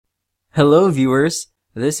Hello viewers,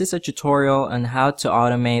 this is a tutorial on how to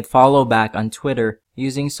automate follow back on Twitter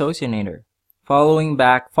using Socinator. Following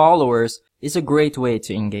back followers is a great way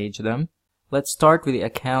to engage them. Let's start with the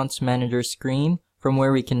Accounts Manager screen from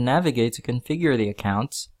where we can navigate to configure the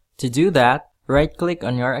accounts. To do that, right-click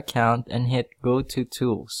on your account and hit Go to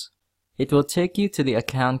Tools. It will take you to the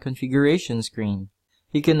account configuration screen.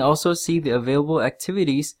 You can also see the available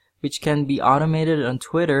activities which can be automated on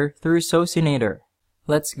Twitter through Socinator.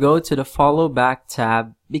 Let's go to the Follow Back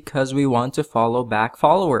tab because we want to follow back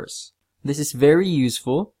followers. This is very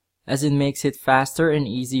useful as it makes it faster and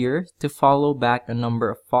easier to follow back a number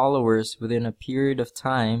of followers within a period of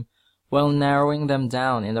time while narrowing them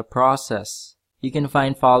down in the process. You can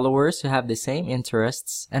find followers who have the same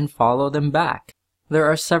interests and follow them back. There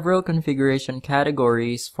are several configuration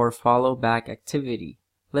categories for follow back activity.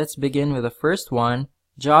 Let's begin with the first one,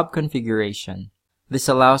 Job Configuration. This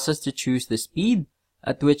allows us to choose the speed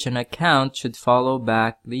at which an account should follow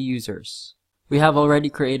back the users. We have already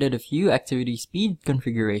created a few activity speed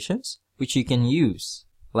configurations which you can use,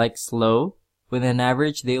 like slow with an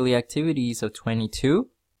average daily activities of 22,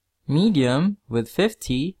 medium with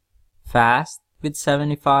 50, fast with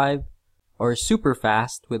 75, or super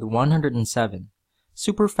fast with 107.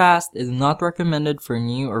 Super fast is not recommended for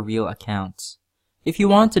new or real accounts. If you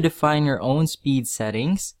want to define your own speed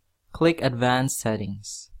settings, click Advanced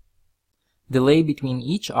Settings. Delay between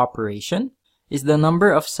each operation is the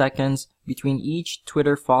number of seconds between each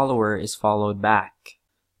Twitter follower is followed back.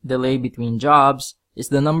 Delay between jobs is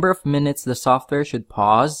the number of minutes the software should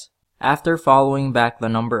pause after following back the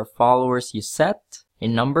number of followers you set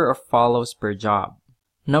in number of follows per job.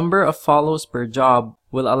 Number of follows per job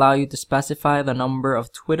will allow you to specify the number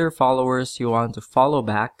of Twitter followers you want to follow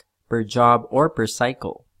back per job or per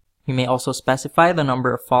cycle. You may also specify the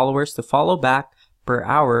number of followers to follow back per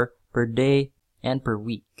hour, per day, and per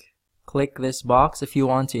week. Click this box if you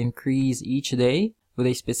want to increase each day with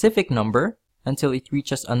a specific number until it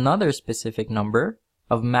reaches another specific number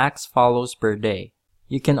of max follows per day.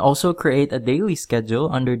 You can also create a daily schedule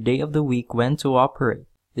under day of the week when to operate.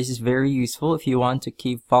 This is very useful if you want to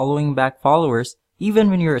keep following back followers even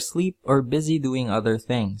when you're asleep or busy doing other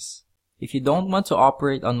things. If you don't want to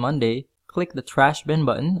operate on Monday, click the trash bin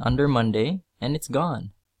button under Monday and it's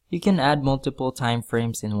gone. You can add multiple time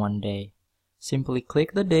frames in one day. Simply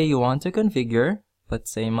click the day you want to configure,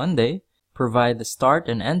 let's say Monday, provide the start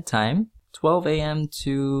and end time, 12 a.m.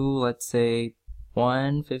 to, let's say,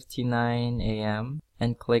 1:59 a.m.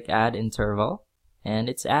 and click Add Interval, and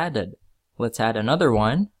it's added. Let's add another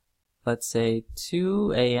one, let's say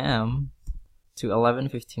 2 a.m. to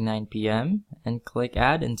 11:59 p.m. and click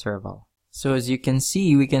Add Interval. So as you can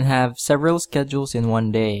see, we can have several schedules in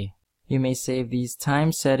one day. You may save these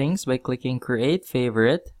time settings by clicking Create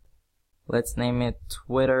Favorite. Let's name it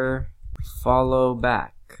Twitter Follow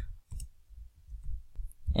Back.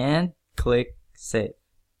 And click Save.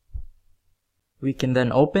 We can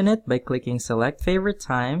then open it by clicking Select Favorite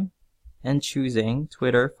Time and choosing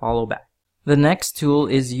Twitter Follow Back. The next tool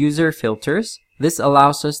is User Filters. This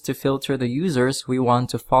allows us to filter the users we want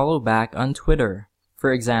to follow back on Twitter.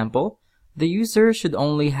 For example, the user should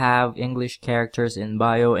only have English characters in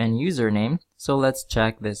bio and username, so let's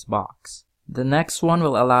check this box. The next one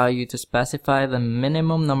will allow you to specify the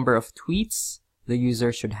minimum number of tweets the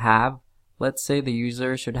user should have. Let's say the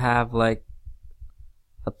user should have like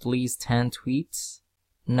at least 10 tweets.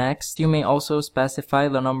 Next, you may also specify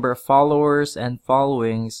the number of followers and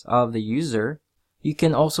followings of the user. You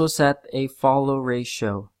can also set a follow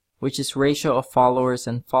ratio, which is ratio of followers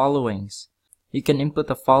and followings. You can input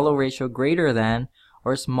a follow ratio greater than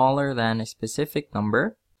or smaller than a specific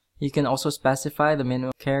number. You can also specify the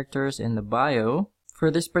minimum characters in the bio. For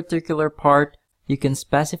this particular part, you can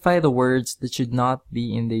specify the words that should not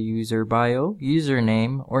be in the user bio,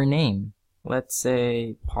 username, or name. Let's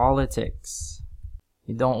say politics.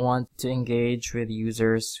 You don't want to engage with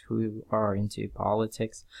users who are into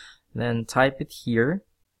politics. Then type it here.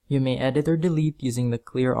 You may edit or delete using the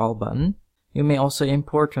Clear All button. You may also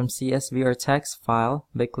import from CSV or text file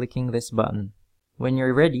by clicking this button. When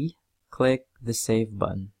you're ready, click the Save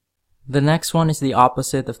button. The next one is the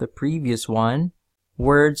opposite of the previous one.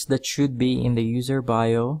 Words that should be in the user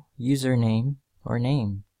bio, username, or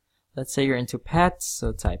name. Let's say you're into pets,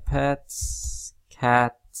 so type pets,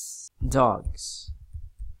 cats, dogs.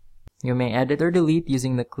 You may edit or delete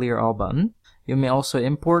using the Clear All button. You may also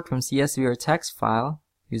import from CSV or text file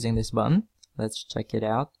using this button. Let's check it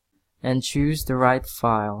out. And choose the right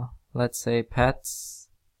file. Let's say pets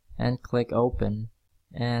and click Open.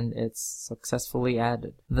 And it's successfully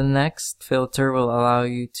added. The next filter will allow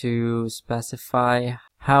you to specify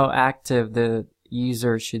how active the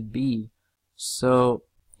user should be. So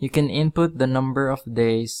you can input the number of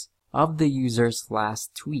days of the user's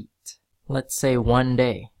last tweet. Let's say 1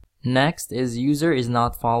 day. Next is user is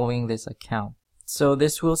not following this account. So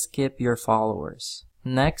this will skip your followers.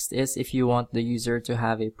 Next is if you want the user to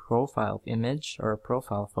have a profile image or a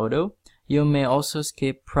profile photo. You may also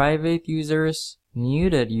skip private users,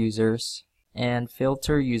 muted users, and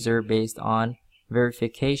filter user based on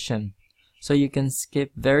verification. So you can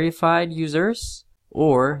skip verified users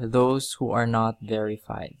or those who are not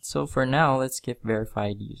verified. So for now, let's skip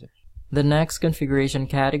verified user. The next configuration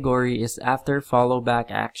category is after follow back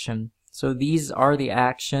action. So these are the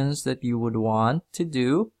actions that you would want to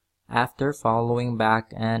do after following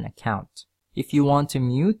back an account. If you want to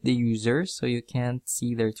mute the user so you can't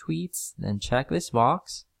see their tweets, then check this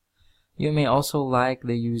box. You may also like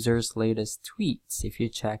the user's latest tweets if you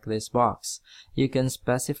check this box. You can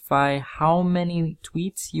specify how many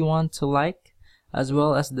tweets you want to like, as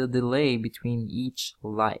well as the delay between each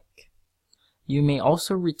like. You may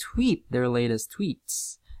also retweet their latest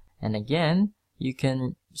tweets. And again, you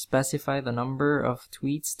can specify the number of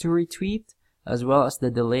tweets to retweet, as well as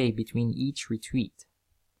the delay between each retweet.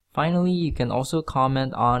 Finally, you can also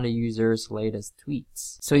comment on the user's latest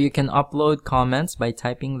tweets. So you can upload comments by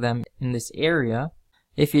typing them in this area.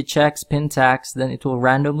 If you check pin tags, then it will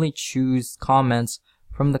randomly choose comments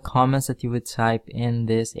from the comments that you would type in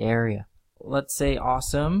this area. Let's say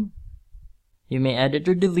awesome. You may edit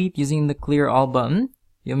or delete using the clear all button.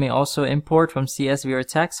 You may also import from CSV or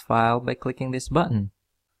text file by clicking this button.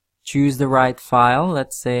 Choose the right file,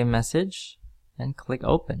 let's say message, and click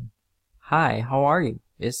open. Hi, how are you?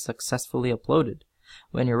 Is successfully uploaded.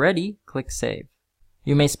 When you're ready, click save.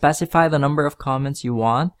 You may specify the number of comments you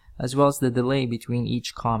want, as well as the delay between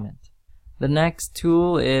each comment. The next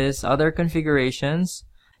tool is other configurations.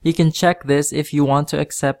 You can check this if you want to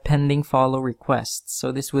accept pending follow requests.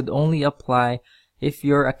 So this would only apply if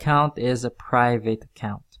your account is a private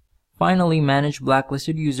account. Finally, manage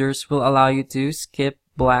blacklisted users will allow you to skip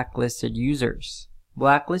blacklisted users.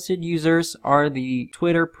 Blacklisted users are the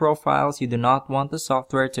Twitter profiles you do not want the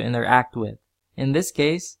software to interact with. In this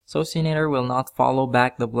case, Socinator will not follow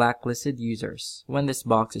back the blacklisted users when this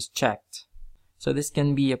box is checked. So this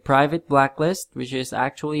can be a private blacklist, which is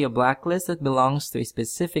actually a blacklist that belongs to a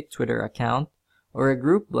specific Twitter account, or a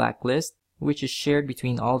group blacklist, which is shared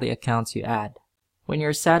between all the accounts you add. When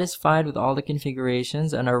you're satisfied with all the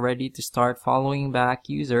configurations and are ready to start following back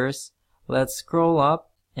users, let's scroll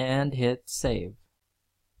up and hit save.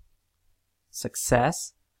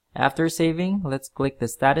 Success. After saving, let's click the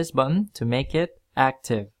status button to make it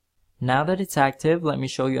active. Now that it's active, let me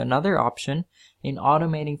show you another option in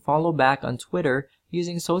automating follow back on Twitter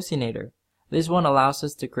using Socinator. This one allows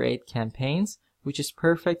us to create campaigns, which is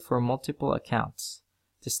perfect for multiple accounts.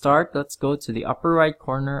 To start, let's go to the upper right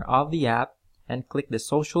corner of the app and click the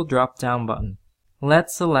social drop-down button.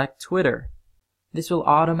 Let's select Twitter. This will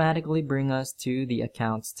automatically bring us to the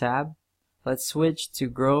Accounts tab. Let's switch to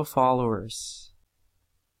Grow Followers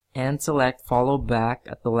and select Follow Back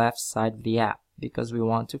at the left side of the app because we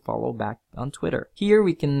want to follow back on Twitter. Here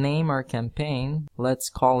we can name our campaign. Let's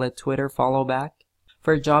call it Twitter Follow Back.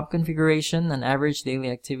 For job configuration, an average daily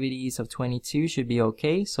activities of 22 should be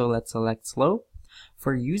okay, so let's select slow.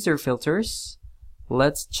 For user filters,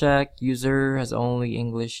 let's check user has only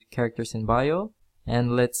English characters in bio,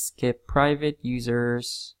 and let's skip private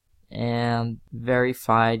users and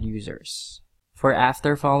verified users. For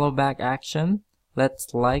after follow back action,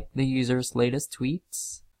 let's like the user's latest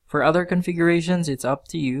tweets. For other configurations, it's up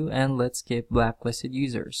to you, and let's skip blacklisted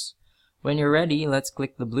users. When you're ready, let's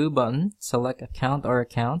click the blue button, select account or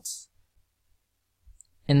accounts.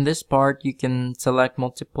 In this part, you can select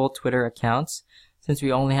multiple Twitter accounts. Since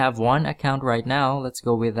we only have one account right now, let's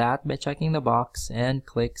go with that by checking the box and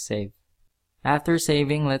click save. After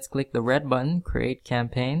saving, let's click the red button, create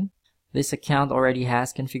campaign. This account already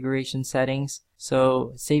has configuration settings,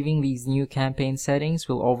 so saving these new campaign settings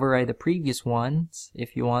will override the previous ones.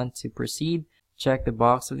 If you want to proceed, check the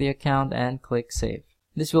box of the account and click save.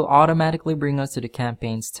 This will automatically bring us to the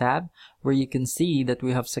Campaigns tab, where you can see that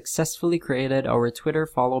we have successfully created our Twitter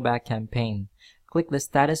follow back campaign. Click the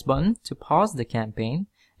status button to pause the campaign,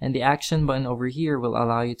 and the action button over here will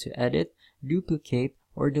allow you to edit, duplicate,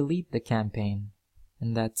 or delete the campaign.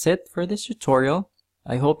 And that's it for this tutorial.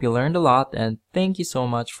 I hope you learned a lot, and thank you so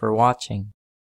much for watching.